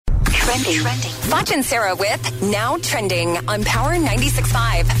Trending. Foch and Sarah with Now Trending on Power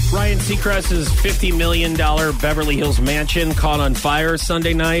 96.5. Ryan Seacrest's $50 million Beverly Hills mansion caught on fire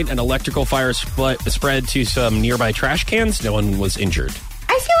Sunday night. An electrical fire spread to some nearby trash cans. No one was injured.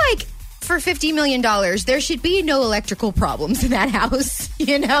 I feel like for $50 million, there should be no electrical problems in that house.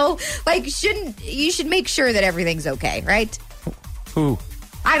 You know? Like, you should make sure that everything's okay, right? Who?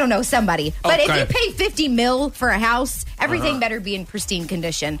 I don't know, somebody. But Okay. if you pay $50 million for a house, everything better be in pristine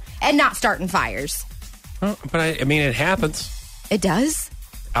condition and not starting fires. But I mean, it happens. It does?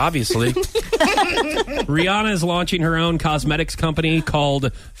 Obviously. Rihanna is launching her own cosmetics company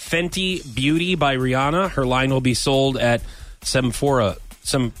called Fenty Beauty by Rihanna. Her line will be sold at Sephora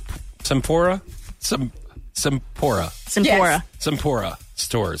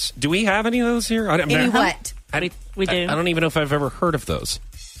stores. Do we have any of those here? Any what? We do. I don't even know if I've ever heard of those.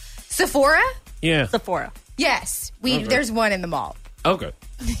 Sephora? Yeah. Sephora. Yes. There's one in the mall. Okay.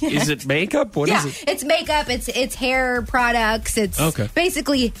 Is it makeup? What is it? It's makeup. It's hair products. It's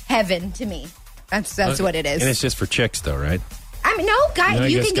basically heaven to me. That's what it is. And it's just for chicks, though, right? I mean, no,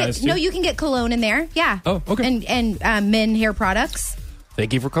 guys. No, you can get cologne in there. Yeah. Oh, okay. And men hair products.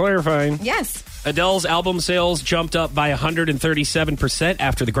 Thank you for clarifying. Yes. Adele's album sales jumped up by 137%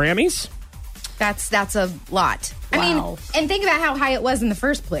 after the Grammys. That's a lot. Wow. I mean, and think about how high it was in the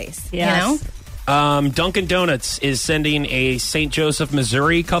first place. Yes. You know? Dunkin' Donuts is sending a St. Joseph,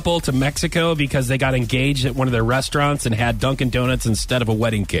 Missouri couple to Mexico because they got engaged at one of their restaurants and had Dunkin' Donuts instead of a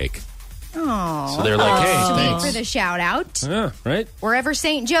wedding cake. Oh, so they're like, "Hey, sweet thanks for the shout out." Yeah, right. Wherever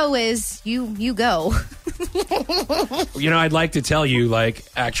St. Joe is, you go. You know, I'd like to tell you like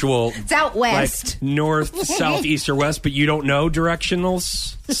actual it's out west, like north, south, east, or west, but you don't know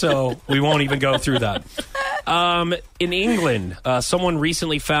directionals, so we won't even go through that. In England, someone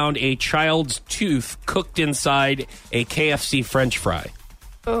recently found a child's tooth cooked inside a KFC French fry.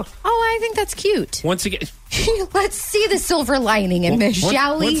 Oh, I think that's cute. Once again, let's see the silver lining in this,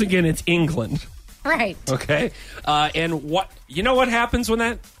 shall we? Once again, it's England. Right. Okay. And what happens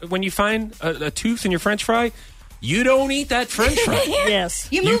when you find a tooth in your French fry? You don't eat that French fry. Yes.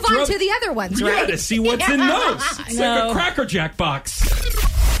 You move on to the other ones, right? Yeah, to see what's in those. It's like a Cracker Jack box.